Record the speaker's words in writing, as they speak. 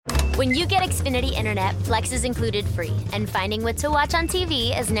When you get Xfinity Internet, Flex is included free, and finding what to watch on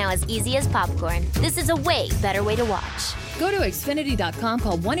TV is now as easy as popcorn. This is a way better way to watch. Go to Xfinity.com,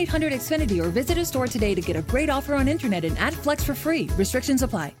 call 1-800-XFINITY, or visit a store today to get a great offer on internet and add Flex for free. Restrictions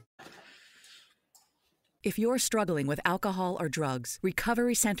apply. If you're struggling with alcohol or drugs,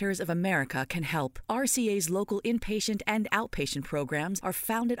 Recovery Centers of America can help. RCA's local inpatient and outpatient programs are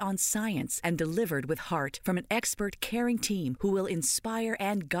founded on science and delivered with heart from an expert, caring team who will inspire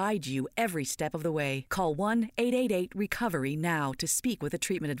and guide you every step of the way. Call 1-888-RECOVERY now to speak with a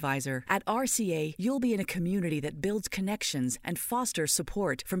treatment advisor. At RCA, you'll be in a community that builds connections and fosters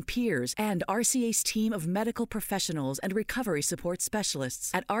support from peers and RCA's team of medical professionals and recovery support specialists.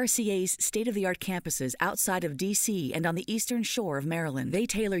 At RCA's state-of-the-art campuses outside of D.C. and on the Eastern Shore of Maryland, they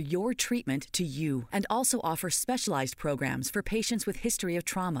tailor your treatment to you and also offer specialized programs for patients with history of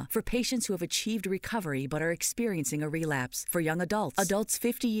trauma, for patients who have achieved recovery but are experiencing a relapse, for young adults, adults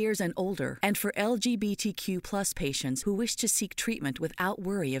 50 years and older, and for LGBTQ plus patients who wish to seek treatment without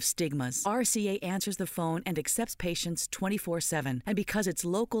worry of stigmas. RCA answers the phone and accepts patients 24/7. And because it's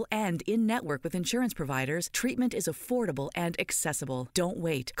local and in-network with insurance providers, treatment is affordable and accessible. Don't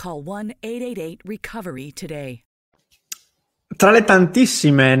wait. Call 1-888-RECOVERY today. Tra le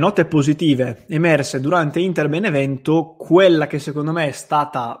tantissime note positive emerse durante Inter-Benevento, quella che secondo me è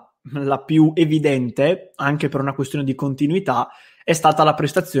stata la più evidente, anche per una questione di continuità, è stata la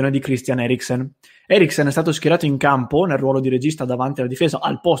prestazione di Christian Eriksen. Eriksen è stato schierato in campo nel ruolo di regista davanti alla difesa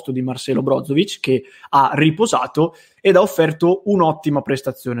al posto di Marcelo Brozovic, che ha riposato ed ha offerto un'ottima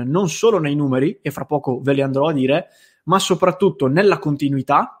prestazione, non solo nei numeri, e fra poco ve li andrò a dire, ma soprattutto nella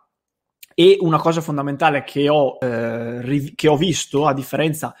continuità. E una cosa fondamentale che ho visto, a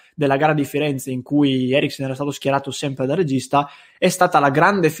differenza della gara di Firenze in cui Eriksen era stato schierato sempre da regista, è stata la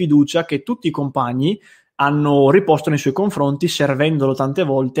grande fiducia che tutti i compagni hanno riposto nei suoi confronti, servendolo tante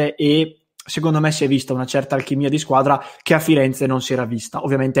volte, e secondo me si è vista una certa alchimia di squadra che a Firenze non si era vista,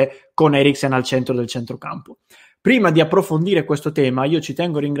 ovviamente con Eriksen al centro del centrocampo. Prima di approfondire questo tema, io ci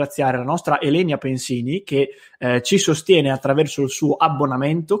tengo a ringraziare la nostra Elenia Pensini, che ci sostiene attraverso il suo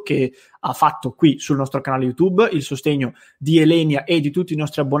abbonamento che ha fatto qui sul nostro canale YouTube. Il sostegno di Elenia e di tutti i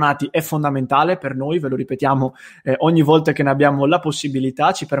nostri abbonati è fondamentale per noi, ve lo ripetiamo ogni volta che ne abbiamo la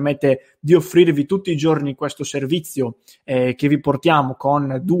possibilità, ci permette di offrirvi tutti i giorni questo servizio che vi portiamo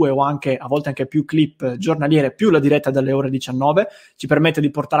con 2 o anche a volte anche più clip giornaliere, più la diretta dalle ore 19, ci permette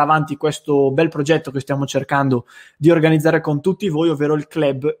di portare avanti questo bel progetto che stiamo cercando di organizzare con tutti voi, ovvero il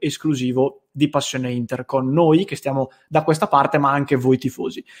club esclusivo di Passione Inter, con noi che stiamo da questa parte, ma anche voi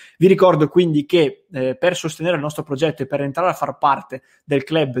tifosi. Vi ricordo quindi che per sostenere il nostro progetto e per entrare a far parte del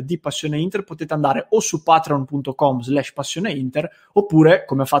club di Passione Inter potete andare o su patreon.com/passioneinter oppure,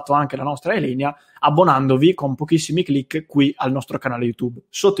 come ha fatto anche la nostra Elenia, abbonandovi con pochissimi click qui al nostro canale YouTube.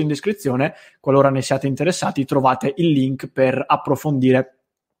 Sotto in descrizione, qualora ne siate interessati, trovate il link per approfondire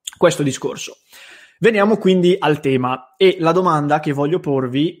questo discorso. Veniamo quindi al tema, e la domanda che voglio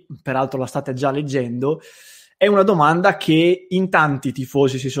porvi, peraltro la state già leggendo, è una domanda che in tanti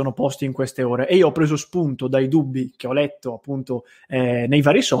tifosi si sono posti in queste ore, e io ho preso spunto dai dubbi che ho letto appunto nei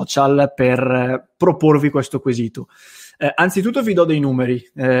vari social per proporvi questo quesito. Anzitutto vi do dei numeri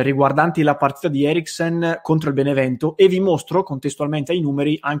riguardanti la partita di Eriksen contro il Benevento, e vi mostro contestualmente ai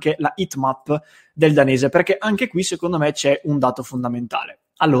numeri anche la heatmap del danese, perché anche qui secondo me c'è un dato fondamentale.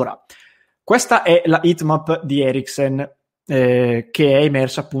 Allora, questa è la heatmap di Eriksen che è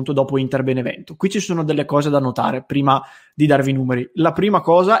emersa appunto dopo Inter-Benevento. Qui ci sono delle cose da notare prima di darvi i numeri. La prima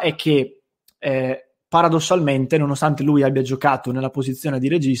cosa è che paradossalmente, nonostante lui abbia giocato nella posizione di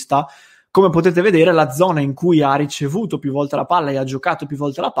regista, come potete vedere la zona in cui ha ricevuto più volte la palla e ha giocato più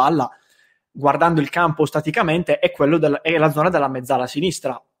volte la palla, guardando il campo staticamente, è la zona della mezzala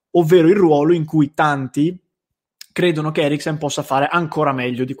sinistra, ovvero il ruolo in cui tanti credono che Eriksen possa fare ancora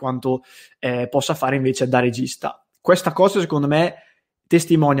meglio di quanto possa fare invece da regista. Questa cosa secondo me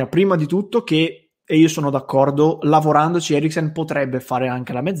testimonia prima di tutto che, e io sono d'accordo, lavorandoci Eriksen potrebbe fare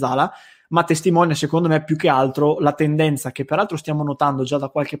anche la mezzala, ma testimonia secondo me più che altro la tendenza che peraltro stiamo notando già da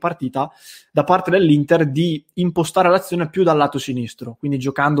qualche partita da parte dell'Inter di impostare l'azione più dal lato sinistro, quindi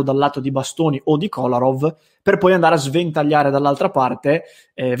giocando dal lato di Bastoni o di Kolarov, per poi andare a sventagliare dall'altra parte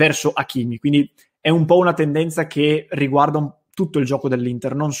verso Hakimi. Quindi è un po' una tendenza che riguarda tutto il gioco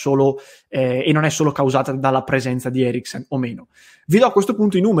dell'Inter, non solo e non è solo causata dalla presenza di Eriksen o meno. Vi do a questo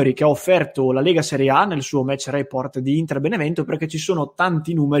punto i numeri che ha offerto la Lega Serie A nel suo match report di Inter-Benevento, perché ci sono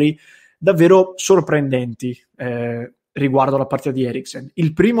tanti numeri davvero sorprendenti riguardo alla partita di Eriksen.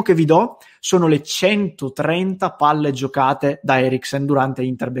 Il primo che vi do sono le 130 palle giocate da Eriksen durante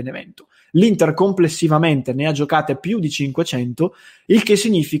Inter-Benevento. L'Inter complessivamente ne ha giocate più di 500, il che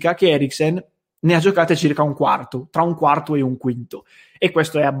significa che Eriksen ne ha giocate circa un quarto, tra un quarto e un quinto, e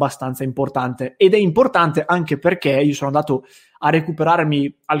questo è abbastanza importante, ed è importante anche perché io sono andato a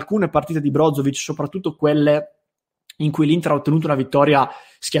recuperarmi alcune partite di Brozovic, soprattutto quelle in cui l'Inter ha ottenuto una vittoria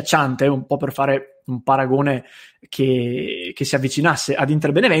schiacciante, un po' per fare un paragone che si avvicinasse ad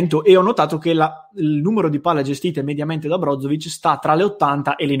Inter-Benevento, e ho notato che il numero di palle gestite mediamente da Brozovic sta tra le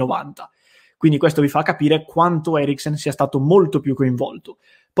 80 e le 90, quindi questo vi fa capire quanto Eriksen sia stato molto più coinvolto.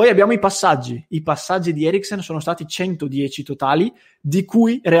 Poi abbiamo i passaggi di Eriksen sono stati 110 totali, di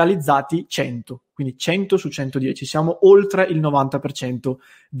cui realizzati 100, quindi 100 su 110, siamo oltre il 90%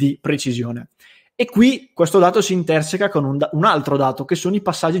 di precisione. E qui questo dato si interseca con un altro dato, che sono i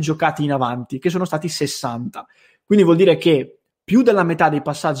passaggi giocati in avanti, che sono stati 60. Quindi vuol dire che più della metà dei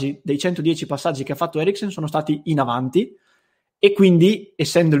passaggi, dei 110 passaggi che ha fatto Eriksen, sono stati in avanti, e quindi,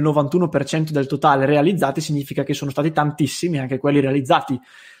 essendo il 91% del totale realizzati, significa che sono stati tantissimi anche quelli realizzati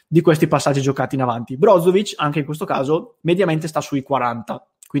di questi passaggi giocati in avanti. Brozovic, anche in questo caso, mediamente sta sui 40,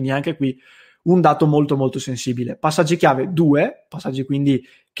 quindi anche qui un dato molto molto sensibile. Passaggi chiave 2, passaggi quindi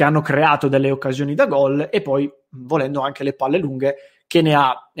che hanno creato delle occasioni da gol, e poi volendo anche le palle lunghe che ne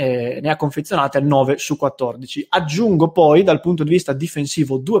ha confezionate 9 su 14. Aggiungo poi dal punto di vista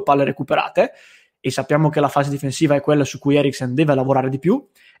difensivo 2 palle recuperate, e sappiamo che la fase difensiva è quella su cui Eriksen deve lavorare di più.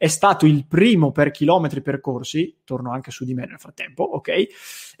 È stato il primo per chilometri percorsi, torno anche su di me nel frattempo, ok?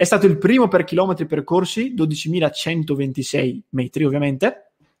 È stato il primo per chilometri percorsi, 12.126 metri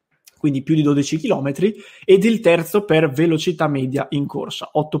ovviamente, quindi più di 12 chilometri, ed il terzo per velocità media in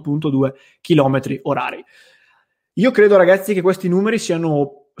corsa, 8.2 chilometri orari. Io credo, ragazzi, che questi numeri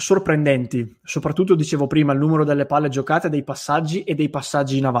siano sorprendenti, soprattutto, dicevo prima, il numero delle palle giocate, dei passaggi e dei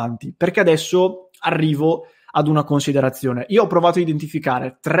passaggi in avanti, perché adesso arrivo ad una considerazione. Io ho provato a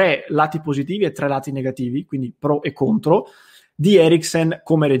identificare 3 lati positivi e 3 lati negativi, quindi pro e contro, di Eriksen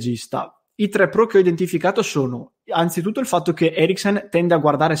come regista. I 3 pro che ho identificato sono anzitutto il fatto che Eriksen tende a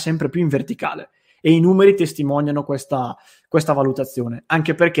guardare sempre più in verticale, e i numeri testimoniano questa valutazione,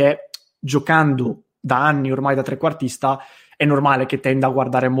 anche perché giocando da anni ormai da trequartista è normale che tenda a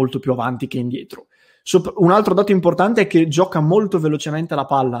guardare molto più avanti che indietro. Un altro dato importante è che gioca molto velocemente la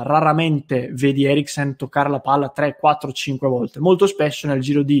palla, raramente vedi Eriksen toccare la palla 3, 4, 5 volte, molto spesso nel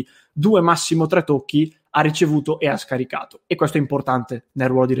giro di 2, massimo 3 tocchi ha ricevuto e ha scaricato, e questo è importante nel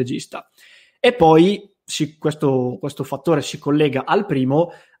ruolo di regista. E poi questo fattore si collega al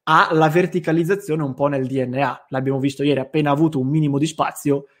primo, alla verticalizzazione un po' nel DNA. L'abbiamo visto ieri, appena avuto un minimo di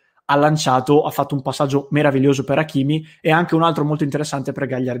spazio ha lanciato, ha fatto un passaggio meraviglioso per Hakimi e anche un altro molto interessante per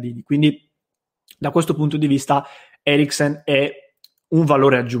Gagliardini, quindi da questo punto di vista Eriksen è un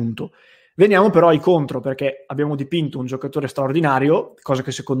valore aggiunto. Veniamo però ai contro, perché abbiamo dipinto un giocatore straordinario, cosa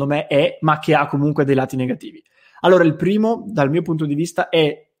che secondo me è, ma che ha comunque dei lati negativi. Allora, il primo, dal mio punto di vista,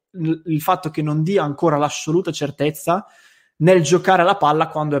 è il fatto che non dia ancora l'assoluta certezza nel giocare la palla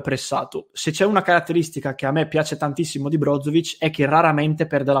quando è pressato. Se c'è una caratteristica che a me piace tantissimo di Brozovic è che raramente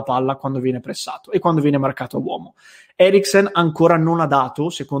perde la palla quando viene pressato e quando viene marcato a uomo. Eriksen ancora non ha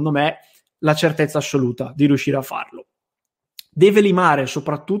dato, secondo me, la certezza assoluta di riuscire a farlo. Deve limare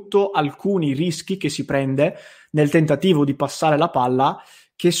soprattutto alcuni rischi che si prende nel tentativo di passare la palla,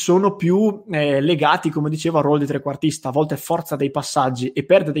 che sono più legati, come dicevo, al ruolo di trequartista. A volte forza dei passaggi e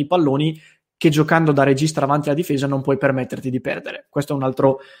perde dei palloni che giocando da regista davanti alla difesa non puoi permetterti di perdere. Questo è un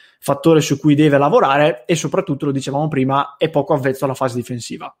altro fattore su cui deve lavorare, e soprattutto, lo dicevamo prima, è poco avvezzo alla fase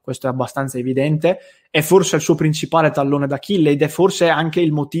difensiva. Questo è abbastanza evidente, è forse il suo principale tallone d'Achille ed è forse anche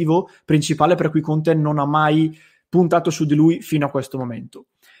il motivo principale per cui Conte non ha mai puntato su di lui fino a questo momento.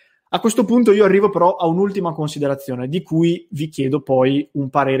 A questo punto io arrivo però a un'ultima considerazione di cui vi chiedo poi un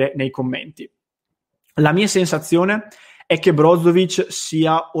parere nei commenti. La mia sensazione è che Brozovic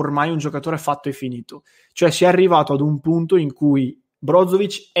sia ormai un giocatore fatto e finito, cioè si è arrivato ad un punto in cui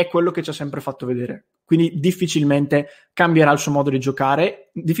Brozovic è quello che ci ha sempre fatto vedere, quindi difficilmente cambierà il suo modo di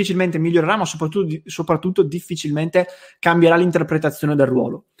giocare, difficilmente migliorerà, ma soprattutto difficilmente cambierà l'interpretazione del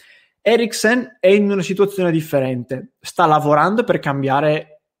ruolo. Eriksen è in una situazione differente, sta lavorando per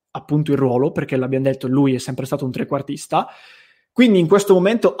cambiare appunto il ruolo, perché l'abbiamo detto, lui è sempre stato un trequartista, quindi in questo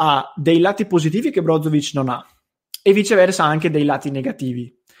momento ha dei lati positivi che Brozovic non ha, e viceversa anche dei lati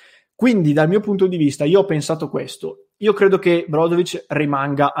negativi. Quindi dal mio punto di vista io ho pensato questo: io credo che Brozovic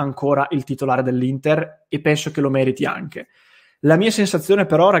rimanga ancora il titolare dell'Inter e penso che lo meriti anche. La mia sensazione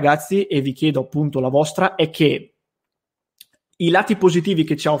però, ragazzi, e vi chiedo appunto la vostra, è che I lati positivi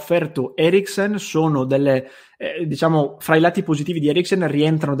che ci ha offerto Eriksen sono fra i lati positivi di Eriksen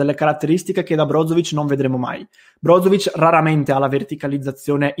rientrano delle caratteristiche che da Brozovic non vedremo mai. Brozovic raramente ha la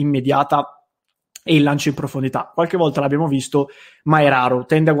verticalizzazione immediata e il lancio in profondità. Qualche volta l'abbiamo visto, ma è raro.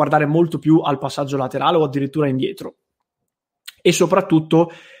 Tende a guardare molto più al passaggio laterale o addirittura indietro. E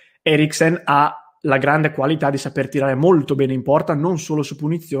soprattutto Eriksen ha la grande qualità di saper tirare molto bene in porta, non solo su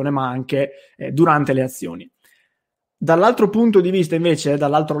punizione, ma anche durante le azioni. Dall'altro punto di vista, invece,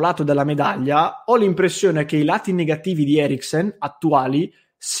 dall'altro lato della medaglia, ho l'impressione che i lati negativi di Eriksen attuali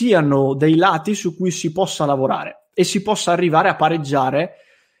siano dei lati su cui si possa lavorare e si possa arrivare a pareggiare,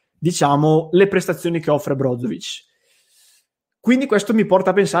 diciamo, le prestazioni che offre Brozovic. Quindi questo mi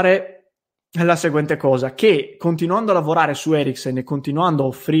porta a pensare alla seguente cosa, che continuando a lavorare su Eriksen e continuando a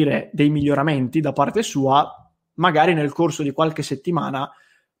offrire dei miglioramenti da parte sua, magari nel corso di qualche settimana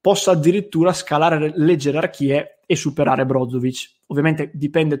possa addirittura scalare le gerarchie e superare Brozovic. Ovviamente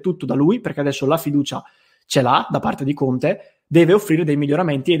dipende tutto da lui, perché adesso la fiducia ce l'ha da parte di Conte, deve offrire dei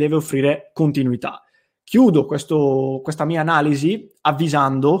miglioramenti e deve offrire continuità. Chiudo questa mia analisi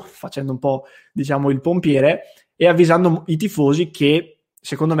facendo un po', diciamo, il pompiere e avvisando i tifosi che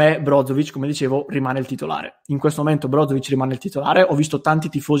secondo me Brozovic, come dicevo, rimane il titolare. In questo momento Brozovic rimane il titolare. Ho visto tanti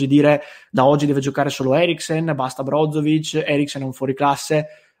tifosi dire da oggi deve giocare solo Eriksen, basta Brozovic, Eriksen è un fuoriclasse.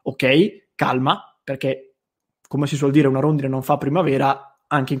 Ok, calma, perché come si suol dire una rondine non fa primavera,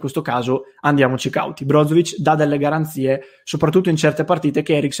 anche in questo caso andiamoci cauti. Brozovic dà delle garanzie, soprattutto in certe partite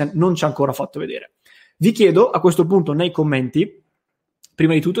che Eriksen non ci ha ancora fatto vedere. Vi chiedo a questo punto nei commenti,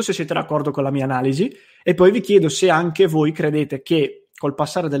 prima di tutto se siete d'accordo con la mia analisi e poi vi chiedo se anche voi credete che col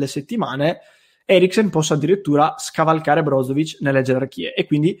passare delle settimane Eriksen possa addirittura scavalcare Brozovic nelle gerarchie e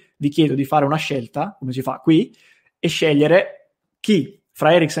quindi vi chiedo di fare una scelta, come si fa qui, e scegliere chi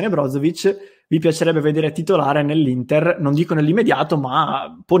fra Eriksen e Brozovic vi piacerebbe vedere titolare nell'Inter, non dico nell'immediato,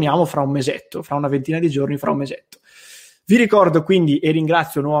 ma poniamo fra un mesetto, fra una ventina di giorni, fra un mesetto. Vi ricordo quindi e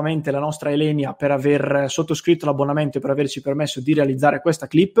ringrazio nuovamente la nostra Elenia per aver sottoscritto l'abbonamento e per averci permesso di realizzare questa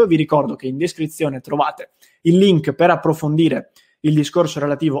clip. Vi ricordo che in descrizione trovate il link per approfondire il discorso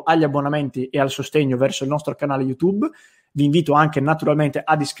relativo agli abbonamenti e al sostegno verso il nostro canale YouTube. Vi invito anche naturalmente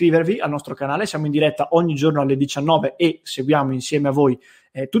ad iscrivervi al nostro canale, siamo in diretta ogni giorno alle 19 e seguiamo insieme a voi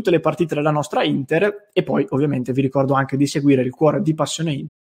tutte le partite della nostra Inter e poi ovviamente vi ricordo anche di seguire il cuore di Passione Inter.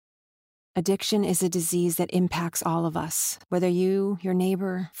 Addiction is a disease that impacts all of us. Whether you, your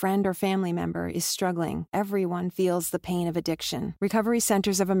neighbor, friend, or family member is struggling, everyone feels the pain of addiction. Recovery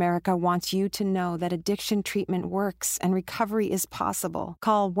Centers of America wants you to know that addiction treatment works and recovery is possible.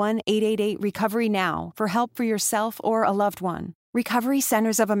 Call 1-888-RECOVERY now for help for yourself or a loved one. Recovery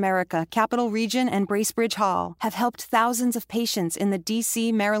Centers of America, Capital Region, and Bracebridge Hall have helped thousands of patients in the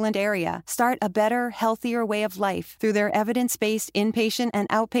D.C., Maryland area start a better, healthier way of life through their evidence-based inpatient and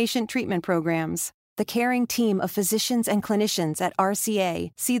outpatient treatment programs. The caring team of physicians and clinicians at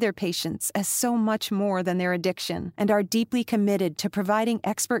RCA see their patients as so much more than their addiction and are deeply committed to providing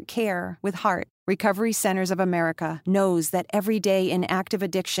expert care with heart. Recovery Centers of America knows that every day in active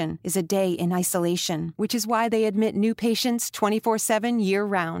addiction is a day in isolation, which is why they admit new patients 24/7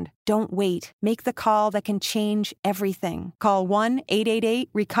 year-round. Don't wait. Make the call that can change everything. Call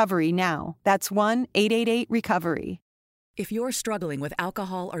 1-888-RECOVERY now. That's 1-888-RECOVERY. If you're struggling with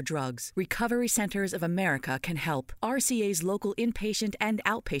alcohol or drugs, Recovery Centers of America can help. RCA's local inpatient and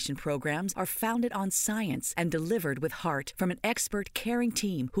outpatient programs are founded on science and delivered with heart from an expert caring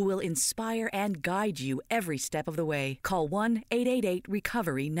team who will inspire and guide you every step of the way. Call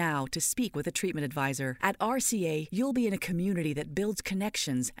 1-888-RECOVERY now to speak with a treatment advisor. At RCA, you'll be in a community that builds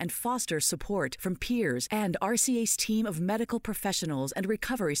connections and fosters support from peers and RCA's team of medical professionals and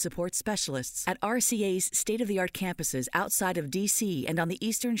recovery support specialists. At RCA's state-of-the-art campuses outside of D.C. and on the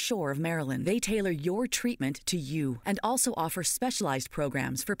eastern shore of Maryland, they tailor your treatment to you and also offer specialized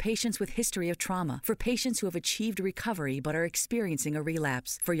programs for patients with history of trauma, for patients who have achieved recovery but are experiencing a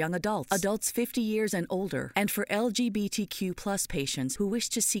relapse, for young adults, adults 50 years and older, and for LGBTQ plus patients who wish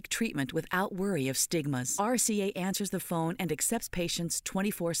to seek treatment without worry of stigmas. RCA answers the phone and accepts patients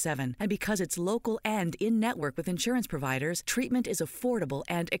 24/7. And because it's local and in-network with insurance providers, treatment is affordable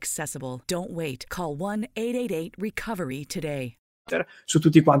and accessible. Don't wait. Call 1-888-RECOVERY today. Su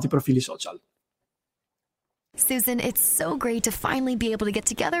tutti quanti i profili social. Susan, it's so great to finally be able to get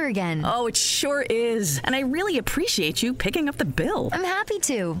together again. Oh, it sure is. And I really appreciate you picking up the bill. I'm happy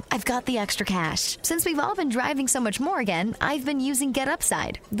to. I've got the extra cash. Since we've all been driving so much more again, I've been using Get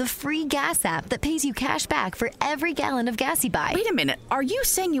Upside, the free gas app that pays you cash back for every gallon of gas you buy. Wait a minute. Are you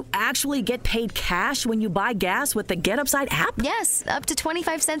saying you actually get paid cash when you buy gas with the Get Upside app? Yes, up to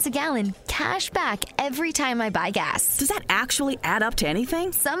 25 cents a gallon. Cash back every time I buy gas. Does that actually add up to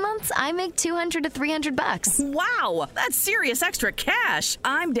anything? Some months I make $200 to $300. Wow, that's serious extra cash.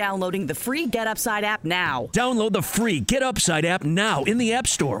 I'm downloading the free Get Upside app now. Download the free Get Upside app now in the App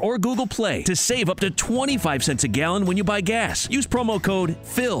Store or Google Play to save up to 25 cents a gallon when you buy gas. Use promo code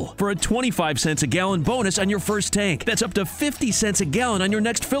PHIL for a 25 cents a gallon bonus on your first tank. That's up to 50 cents a gallon on your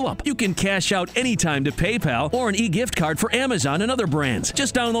next fill-up. You can cash out anytime to PayPal or an e-gift card for Amazon and other brands.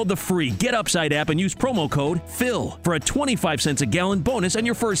 Just download the free Get Upside app and use promo code PHIL for a 25 cents a gallon bonus on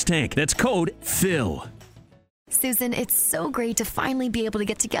your first tank. That's code PHIL. Susan, it's so great to finally be able to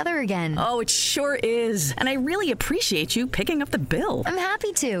get together again. Oh, it sure is. And I really appreciate you picking up the bill. I'm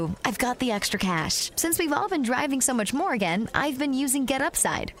happy to. I've got the extra cash. Since we've all been driving so much more again, I've been using Get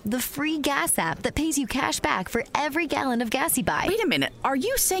Upside, the free gas app that pays you cash back for every gallon of gas you buy. Wait a minute. Are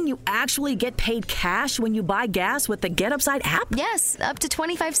you saying you actually get paid cash when you buy gas with the Get Upside app? Yes, up to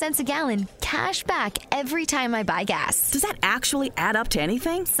 25 cents a gallon. Cash back every time I buy gas. Does that actually add up to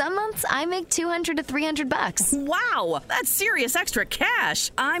anything? Some months I make $200 to $300. Wow, that's serious extra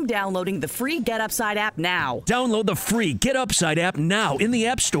cash. I'm downloading the free Get Upside app now. Download the free Get Upside app now in the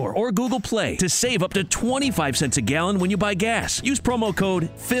App Store or Google Play to save up to 25 cents a gallon when you buy gas. Use promo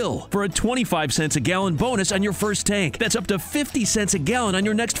code PHIL for a 25 cents a gallon bonus on your first tank. That's up to 50 cents a gallon on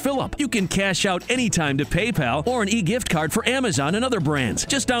your next fill-up. You can cash out anytime to PayPal or an e-gift card for Amazon and other brands.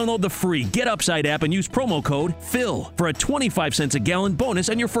 Just download the free Get Upside app and use promo code PHIL for a 25 cents a gallon bonus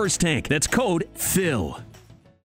on your first tank. That's code PHIL.